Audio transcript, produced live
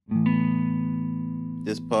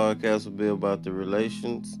This podcast will be about the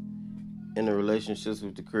relations and the relationships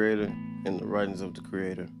with the Creator and the writings of the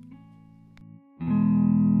Creator.